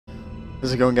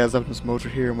How's it going, guys? Optimus Motor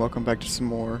here, and welcome back to some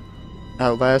more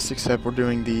Outlast, except we're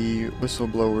doing the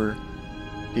Whistleblower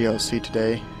DLC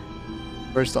today.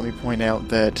 First, let me point out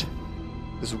that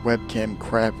this webcam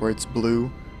crap where it's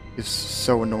blue is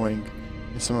so annoying.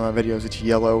 In some of my videos it's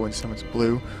yellow and some it's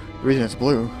blue. The reason it's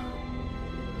blue,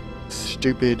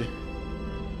 stupid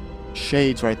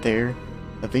shades right there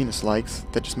that Venus likes,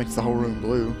 that just makes the whole room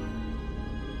blue.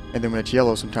 And then when it's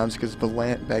yellow sometimes because the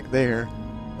lamp back there,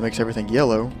 it makes everything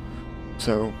yellow.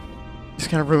 So, this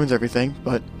kind of ruins everything,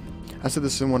 but I said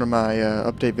this in one of my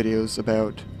update videos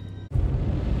about,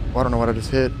 well, I don't know what I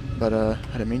just hit, but I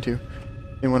didn't mean to,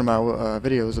 in one of my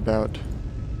videos about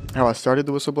how I started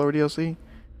the Whistleblower DLC,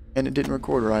 and it didn't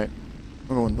record right.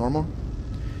 I'm going normal,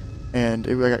 and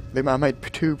I made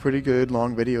two pretty good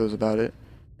long videos about it,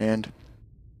 and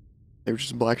they were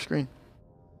just a black screen.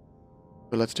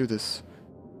 But let's do this.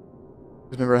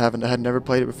 Remember, I had never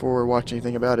played it before or watched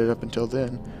anything about it up until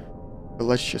then. But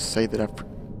let's just say that I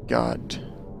forgot.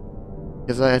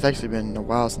 Because it's actually been a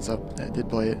while since I did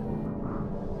play it.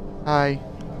 Hi.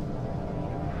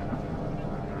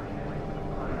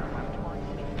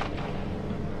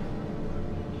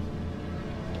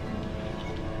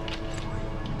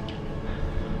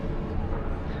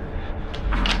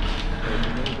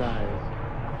 Open those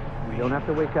eyes. You don't have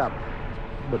to wake up,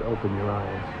 but open your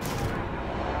eyes.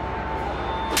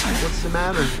 What's the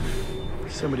matter?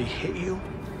 Somebody hit you?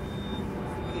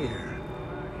 Here,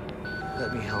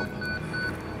 let me help.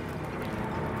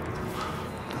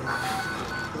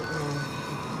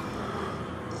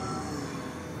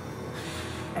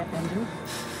 Andrew,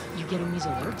 you getting these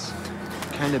alerts?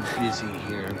 Kind of busy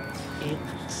here. It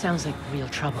sounds like real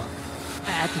trouble.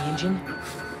 At the engine,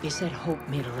 they said Hope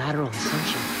made a lateral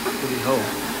ascension. What do you hope?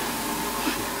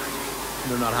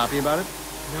 They're not happy about it?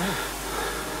 No.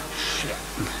 Shit.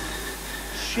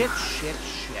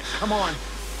 Come on.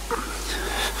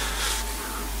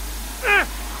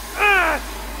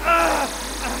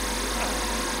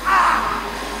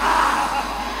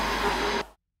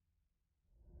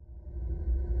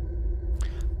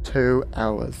 2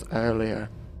 hours earlier.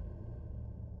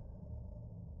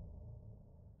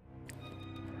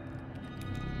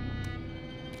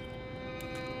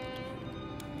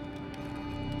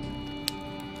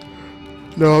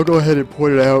 No, I'll go ahead and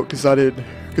point it out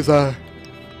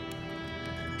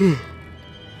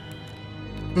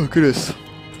oh goodness.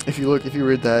 If you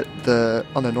read that,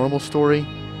 on the normal story,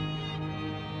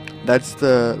 that's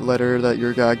the letter that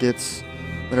your guy gets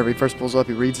whenever he first pulls up,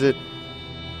 he reads it.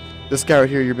 This guy right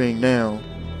here you're being now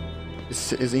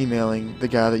is emailing the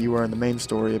guy that you were in the main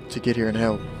story to get here and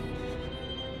help.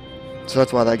 So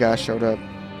that's why that guy showed up.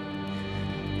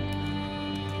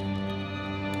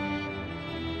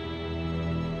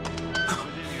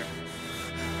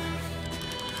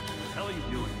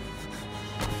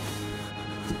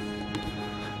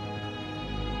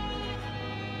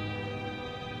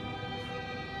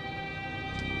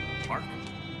 Mark?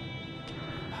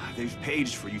 They've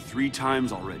paged for you 3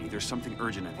 times already. There's something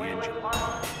urgent at the engine.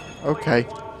 Okay.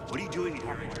 What are you doing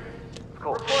here?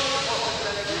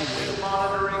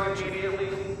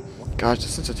 Gosh, the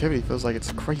sensitivity feels like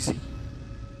it's crazy.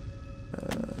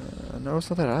 No, it's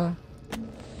not that high.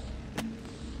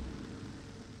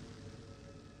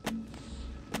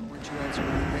 Weren't you answering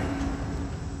my mail?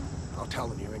 I'll tell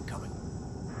them you're incoming.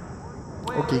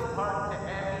 Okay.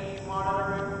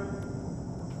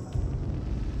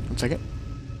 1 second.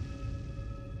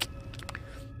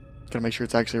 Gotta make sure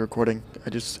it's actually recording.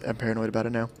 I'm paranoid about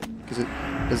it now. Because it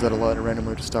does that a lot and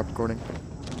randomly just stop recording.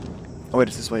 Oh wait,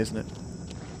 it's this way, isn't it?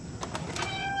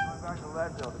 Going back to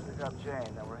Leadville to pick up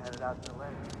Jane, then we're headed out to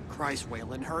Lynn. Christ,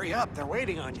 Waylon, hurry up. They're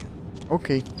waiting on you.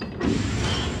 Okay.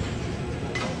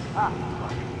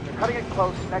 They're cutting it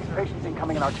close. Next patient's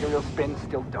incoming in arterial spin,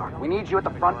 still dark. We need you at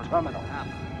the front terminal. Ah,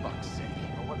 for fuck's sake.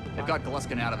 They've got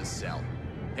Gluskin out of his cell.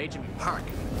 Page him Park.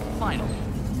 Finally.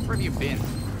 Where have you been?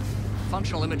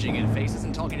 Functional imaging interface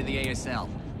isn't talking to the ASL.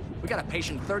 We got a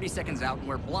patient 30 seconds out and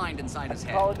we're blind inside his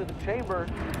head. Call into the chamber.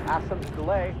 Ask them to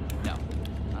delay. No.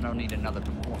 I don't need another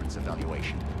performance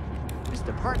evaluation.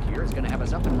 Mr. Park here is going to have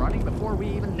us up and running before we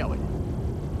even know it.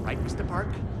 Right, Mr. Park?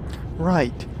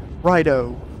 Right.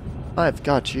 Righto. I've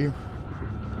got you.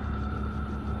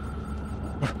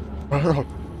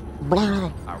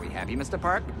 Are we happy, Mr.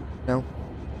 Park? No.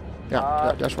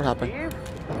 Yeah, that's what happened. Steve?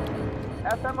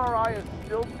 fMRI is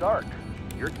still dark.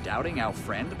 You're doubting our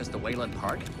friend, Mr. Waylon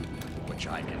Park? Which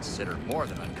I consider more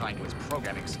than unkind to his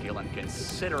programming skill and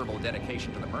considerable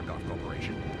dedication to the Murkoff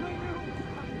Corporation.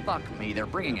 Fuck me, they're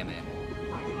bringing him in.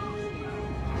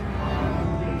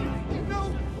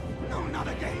 No, not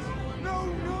again.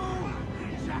 No.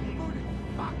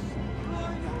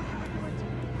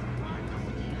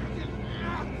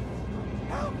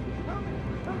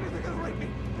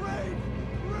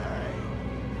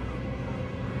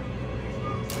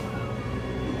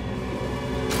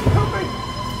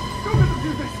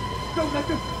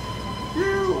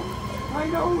 I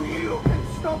know you can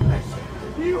stop this.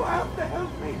 You have to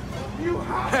help me. You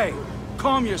have Hey,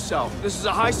 calm yourself. This is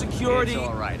a high security... It's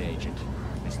all right, Agent.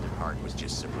 Mr. Park was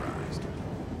just surprised.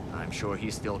 I'm sure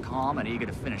he's still calm and eager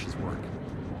to finish his work.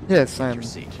 Yes, Take I'm your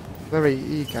seat. very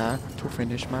eager to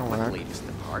finish my work. Quickly,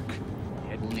 Mr. Park.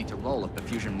 Head will need to roll if the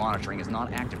fusion monitoring is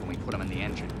not active when we put him in the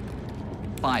engine.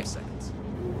 5 seconds.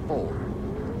 4,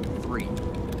 3.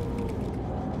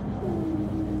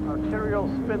 Arterial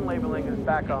spin labeling is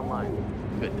back online.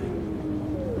 Good.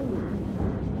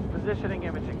 Positioning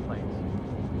imaging planes.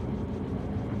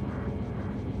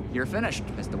 You're finished,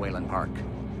 Mr. Wayland Park. You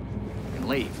can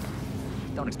leave.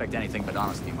 Don't expect anything but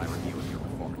honesty in my review of your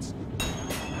performance.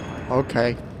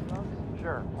 Okay.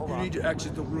 Sure, hold You on. need to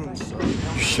exit the room, sir.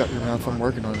 You shut your mouth. I'm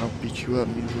working on it. I'll beat you up.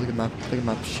 You look at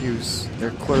my shoes.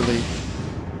 They're clearly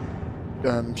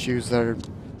shoes that are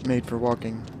made for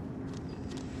walking.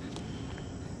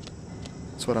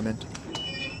 That's what I meant.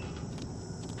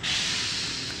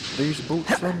 These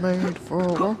boots are made for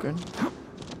walking,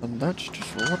 and that's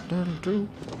just what they'll do.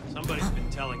 Somebody's been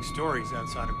telling stories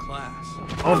outside of class.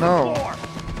 Oh no!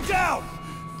 Down!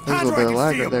 There's a little bit of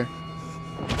lag right there.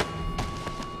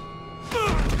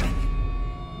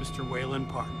 Mr. Wayland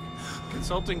Park,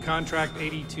 consulting contract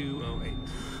 8208.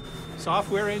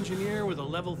 Software engineer with a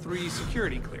level 3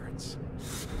 security clearance.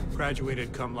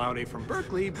 Graduated cum laude from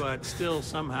Berkeley, but still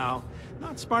somehow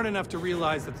not smart enough to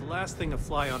realize that the last thing a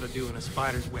fly ought to do in a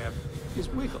spider's web is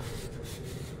wiggle.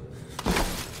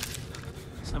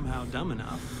 Somehow dumb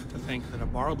enough to think that a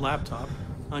borrowed laptop,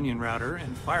 onion router,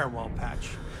 and firewall patch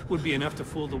would be enough to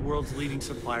fool the world's leading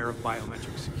supplier of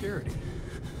biometric security.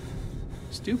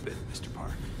 Stupid, Mr.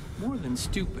 Park. More than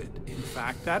stupid. In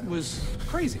fact, that was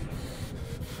crazy.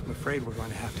 I'm afraid we're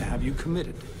going to have you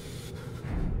committed.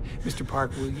 Mr.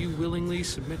 Park, will you willingly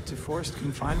submit to forced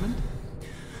confinement?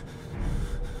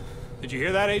 Did you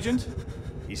hear that, Agent?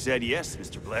 He said yes,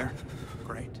 Mr. Blair.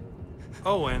 Great.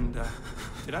 Oh, and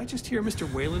did I just hear Mr.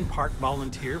 Wayland Park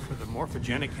volunteer for the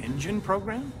morphogenic engine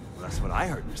program? Well, that's what I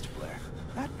heard, Mr. Blair.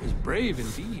 That was brave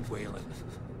indeed, Wayland.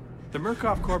 The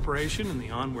Murkoff Corporation and the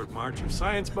Onward March of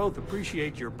Science both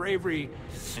appreciate your bravery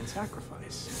and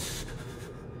sacrifice.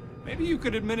 Maybe you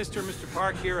could administer Mr.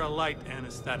 Park here a light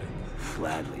anesthetic.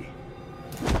 Gladly.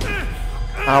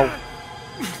 Ow.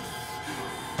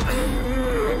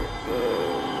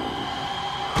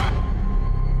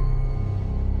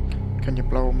 Can you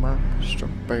blow my whistle,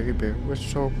 baby?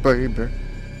 Whistle, baby.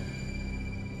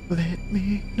 Let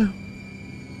me know.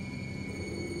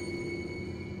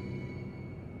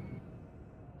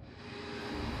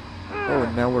 Oh,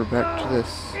 and now we're back to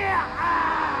this.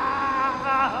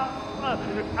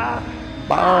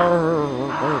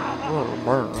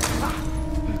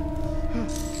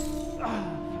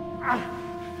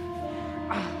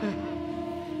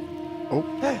 Oh,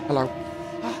 hello.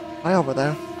 Hi over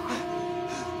there.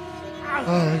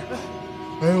 Hi.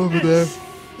 Hi over there.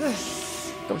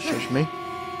 Don't shush me.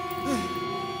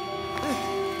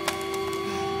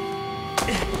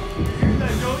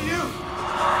 Don't you?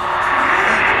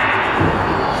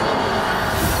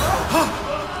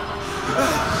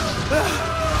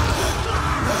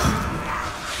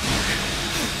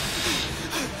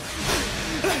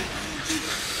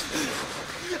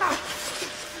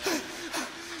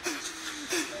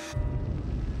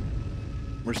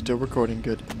 We're still recording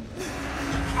good.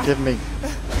 Give me.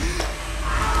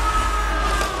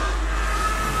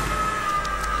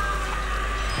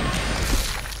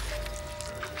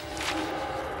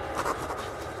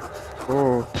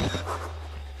 Oh.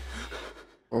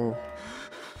 Oh.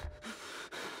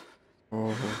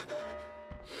 Oh.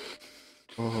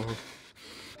 Oh.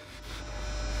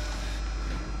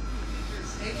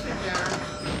 Station there.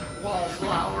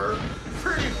 Wallflower.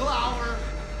 Pretty flower.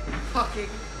 Fucking.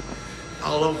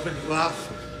 I'll open you up.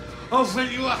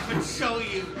 Open you up and show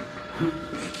you.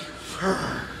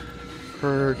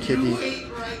 Her kitty. You wait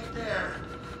right there.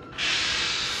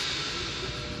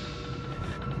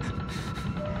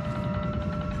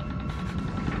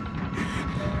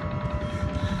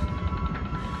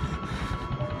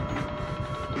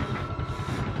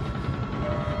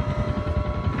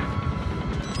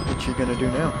 What you gonna do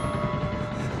now?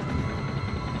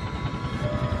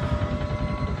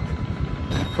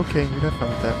 Okay, you have fun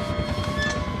with that.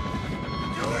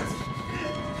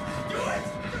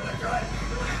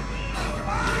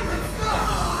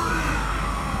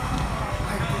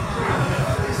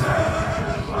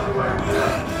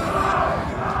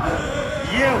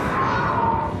 You!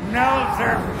 No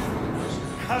observers!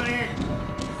 Come in!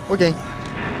 Okay.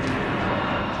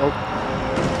 Oh.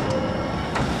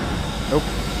 Nope.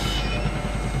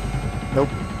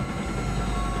 Nope.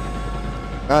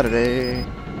 Got it, eh?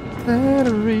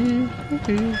 Battery.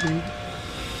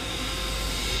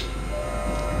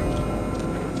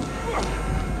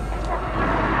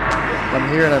 I'm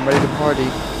here and I'm ready to party.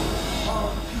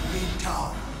 Big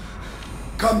Town.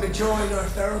 Come to join our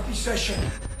therapy session.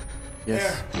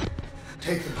 Yes. There,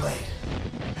 take the blade.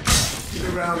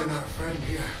 Get around in our friend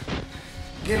here.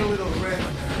 Get a little red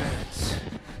on their hands.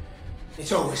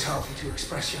 It's always healthy to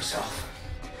express yourself.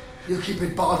 You keep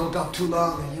it bottled up too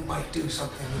long and you might do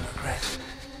something you regret.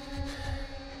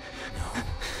 No.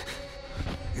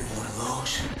 You're one of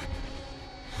those.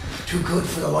 Too good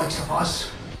for the likes of us.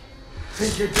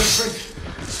 Think you're different?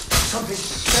 Something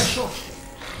special?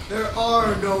 There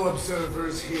are no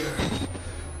observers here.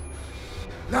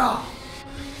 Now,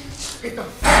 get the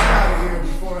fuck out of here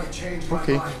before I change my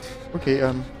mind. Okay,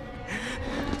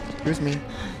 here's me.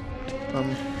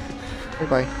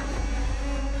 Bye-bye.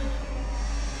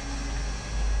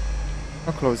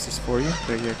 I'll close this for you.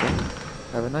 There you go.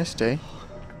 Have a nice day.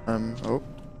 Oh.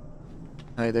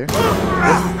 Hi there.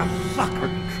 Where the fuck are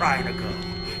you trying to go?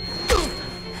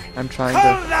 I'm trying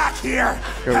Come to back here!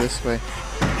 go this way.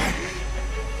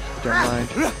 Don't mind.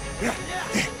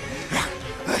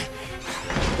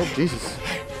 Oh, Jesus.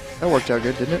 That worked out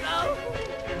good, didn't it?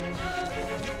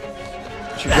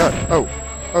 What you got? Oh.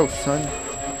 Oh, son.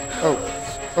 Oh.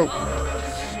 Oh.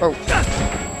 Oh.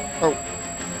 Oh.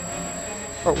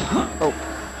 Oh. Oh.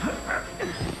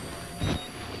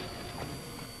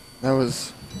 That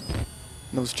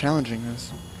was challenging.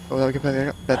 Oh, I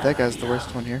bet that guy's the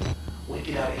worst one here. We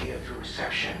get out of here through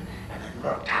reception, and then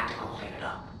Merc Tactical will clean it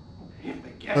up.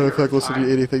 I don't feel like listening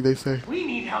to anything they say. We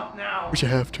need help now. We should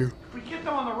have to. If we get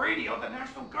them on the radio, the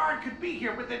National Guard could be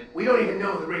here within... We don't even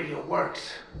know the radio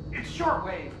works. It's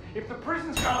shortwave. If the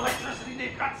prison's got electricity,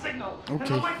 they've got signal. And the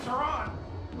Okay. lights are on.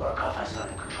 Murkoff has that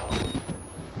in control.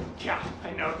 Yeah,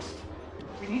 I noticed.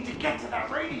 We need to get to that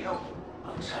radio.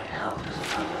 Outside help doesn't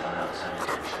come without outside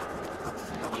attention.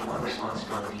 You want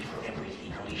responsibility for every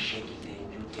legally shaky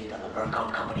thing you did on the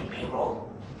Murkoff Company payroll?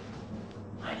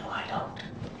 I know I don't.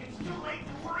 It's too late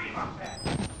to worry about that. It's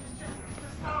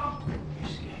just You're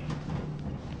scared.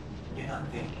 You're not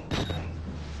thinking straight.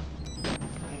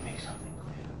 Let me make something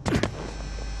clear.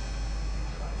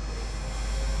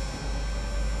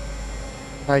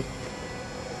 Hi.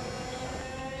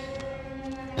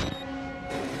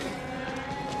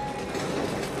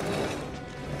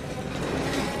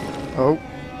 Oh.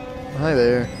 Hi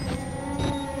there.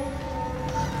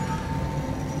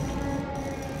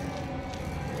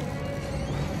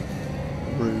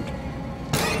 Rude.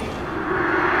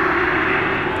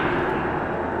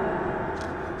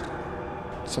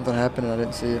 Something happened and I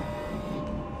didn't see it.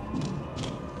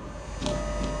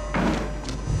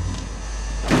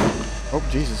 Oh,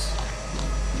 Jesus.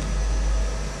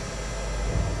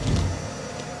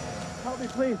 Help me,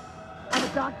 please. I'm a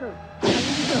doctor. I need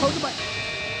you to hold my...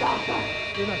 Doctor!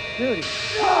 You're not security.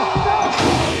 No!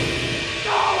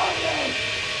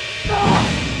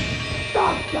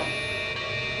 Doctor!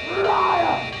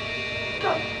 Liar!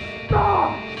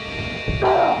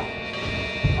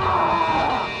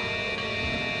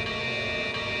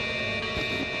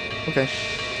 Okay.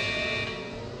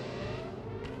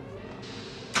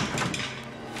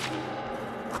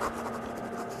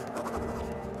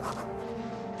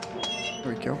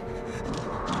 There we go.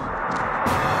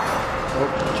 Oh,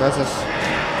 Jesus.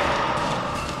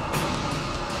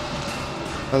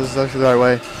 Oh, this is actually the right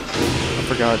way. I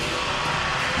forgot.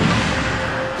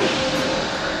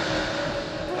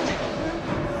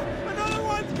 Another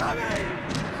one's coming!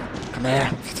 Come here.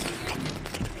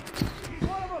 He's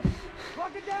one of them!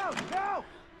 Lock it down, now!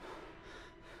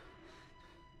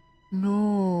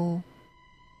 No.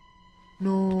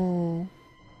 No.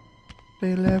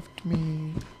 They left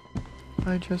me.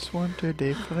 I just wanted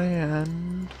a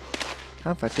friend.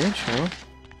 Confidential?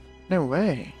 No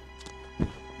way.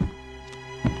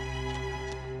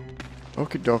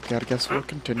 Okie dokie, I guess we'll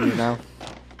continue now.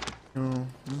 Oh.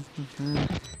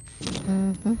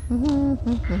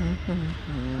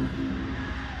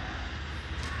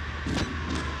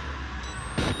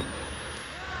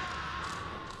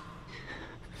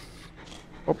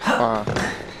 Opa.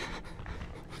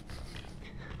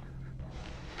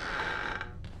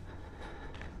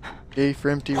 Yay for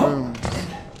empty rooms.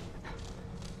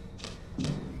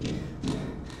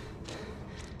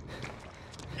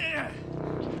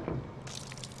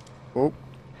 Oh.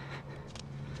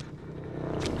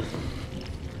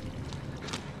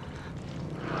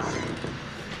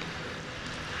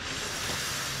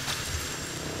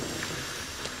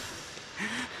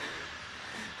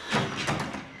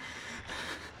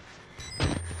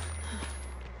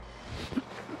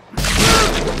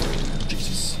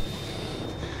 Jesus.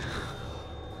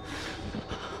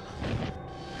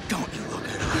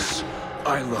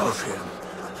 I love him.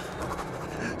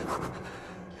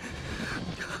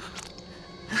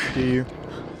 Do you?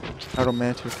 How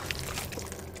romantic.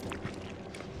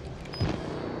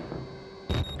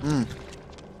 Mmm.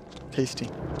 Tasty.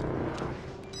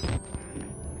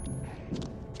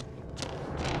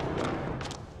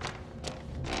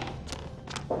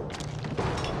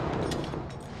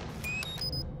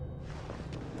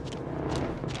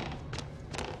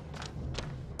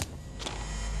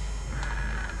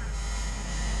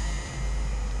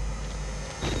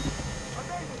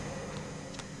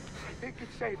 I think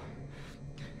it's safe.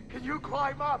 Can you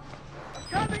climb up? I'm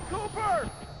coming, Cooper!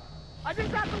 I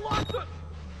just have to lock the...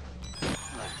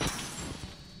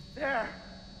 There.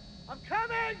 I'm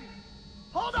coming!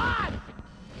 Hold on!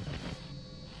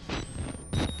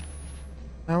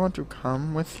 I want to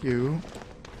come with you.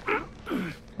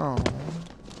 Oh.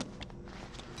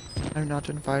 I'm not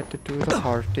invited to the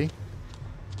party.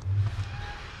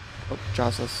 Oh,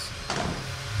 Jesus.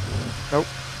 Nope.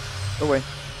 Go away.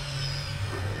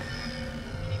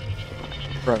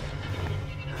 Bro.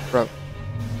 Bro.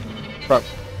 Bro.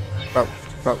 Bro.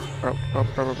 Bro. Bro. Bro.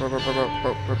 Bro. Bro. Bro.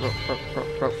 Bro.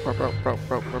 Bro. Bro. Bro.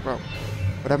 Bro. Bro. Bro.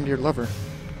 What happened to your lover?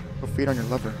 Go feed on your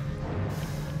lover.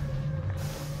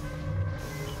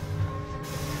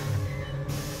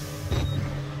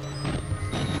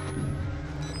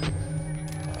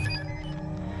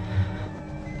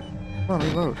 Come on,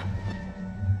 reload.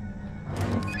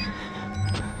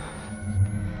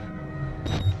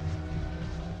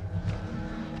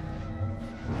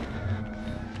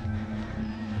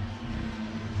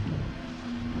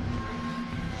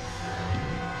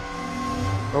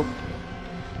 Oh.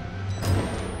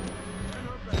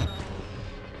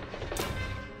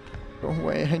 Go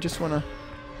away, I just wanna...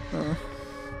 Oh.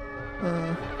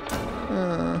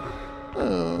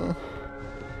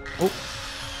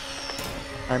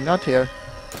 I'm not here.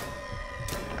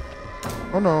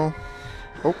 Oh no.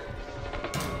 Oh.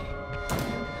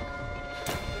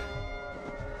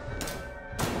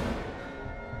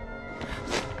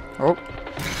 Oh.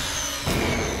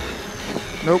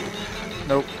 Nope.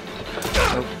 Nope.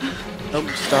 Nope. Nope.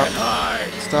 Stop.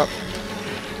 Stop.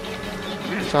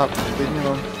 Stop. Leave me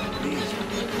alone.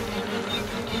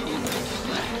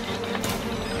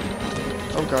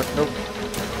 Oh god, nope.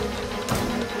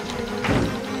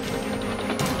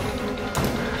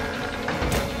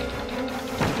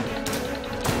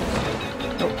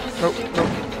 Nope, nope,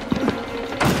 nope.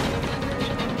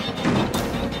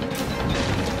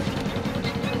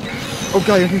 Oh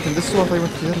god, you're thinking this is why I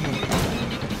went to the other one.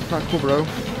 Not cool, bro.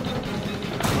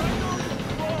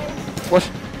 What?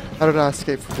 How did I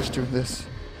escape from just doing this?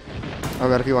 Oh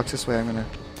god, if he walks this way, I'm gonna...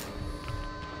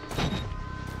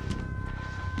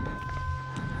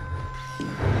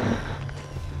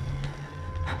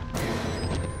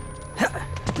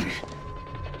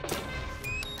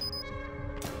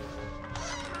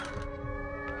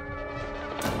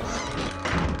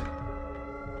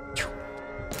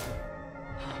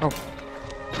 Oh.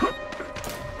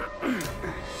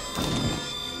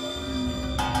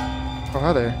 Oh,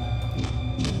 hi there.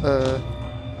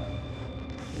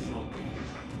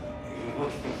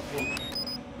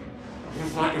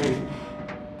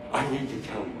 I need to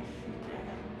tell you.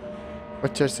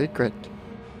 What's your secret?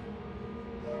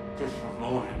 Just for a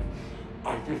moment.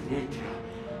 I just need to.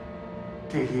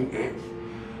 Taking it.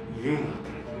 You.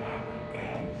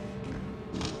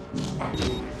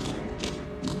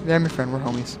 Yeah, I'm your friend. We're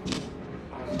homies.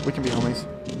 We can be homies.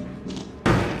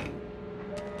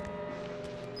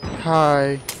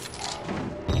 Hi.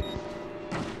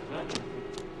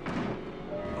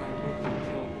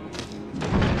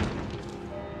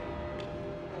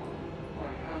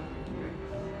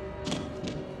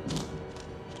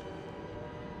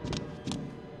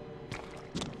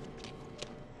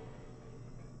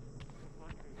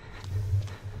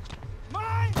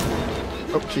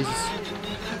 Oh, Jesus.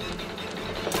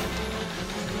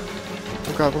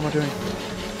 Oh god, what am I doing?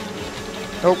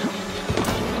 Nope.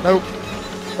 Nope.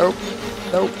 Nope.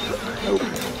 Nope. Nope.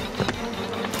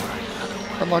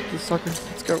 Unlock this sucker.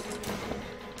 Let's go.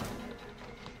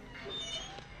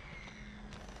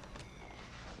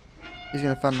 He's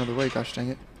gonna find another way, gosh dang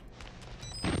it.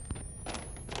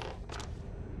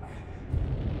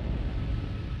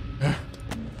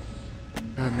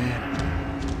 Oh man.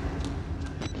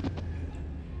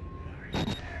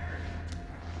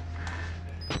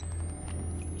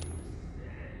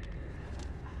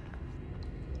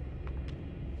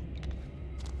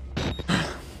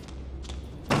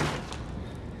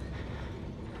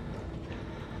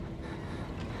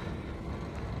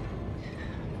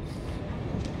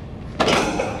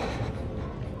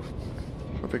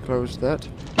 Hope we closed that.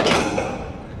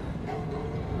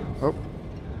 Oh,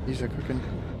 these are cooking.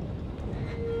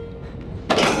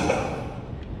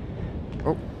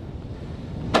 Oh,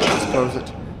 let's close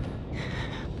it.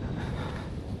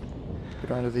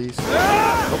 Get onto these.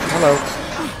 Oh, hello.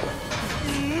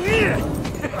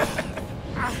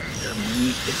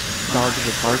 Dogs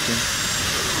are barking.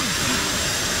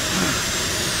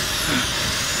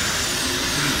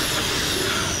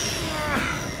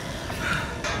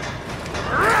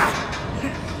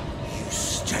 You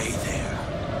stay there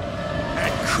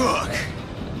and cook.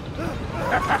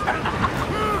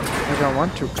 I don't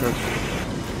want to cook.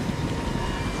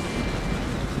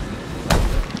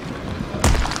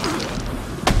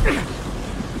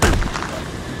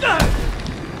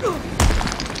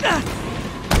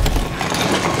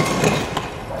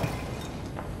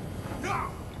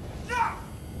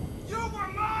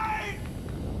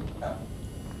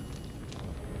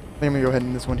 I think I'm gonna go ahead and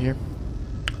end this one here.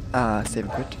 Save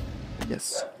and quit.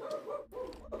 Yes.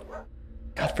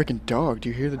 God, freaking dog. Do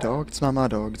you hear the dog? It's not my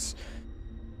dog. It's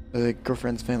the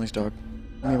girlfriend's family's dog.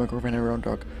 Me and my girlfriend have our own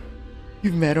dog.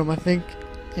 You've met him, I think,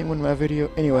 in one of my videos.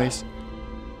 Anyways.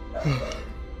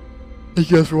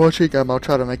 Thank you guys for watching. I'll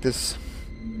try to make these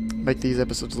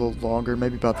episodes a little longer,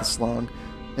 maybe about this long,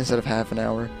 instead of half an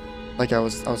hour, like I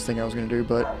was thinking I was gonna do.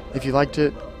 But if you liked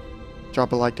it,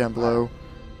 drop a like down below.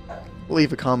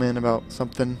 Leave a comment about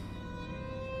something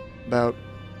about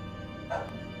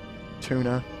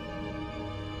tuna.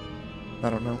 I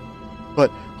don't know. But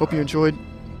hope you enjoyed,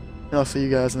 and I'll see you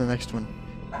guys in the next one.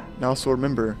 And also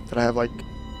remember that I have like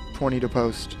 20 to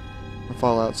post on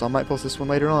Fallout, so I might post this one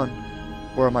later on,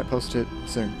 or I might post it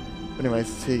soon. But anyways,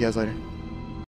 see you guys later.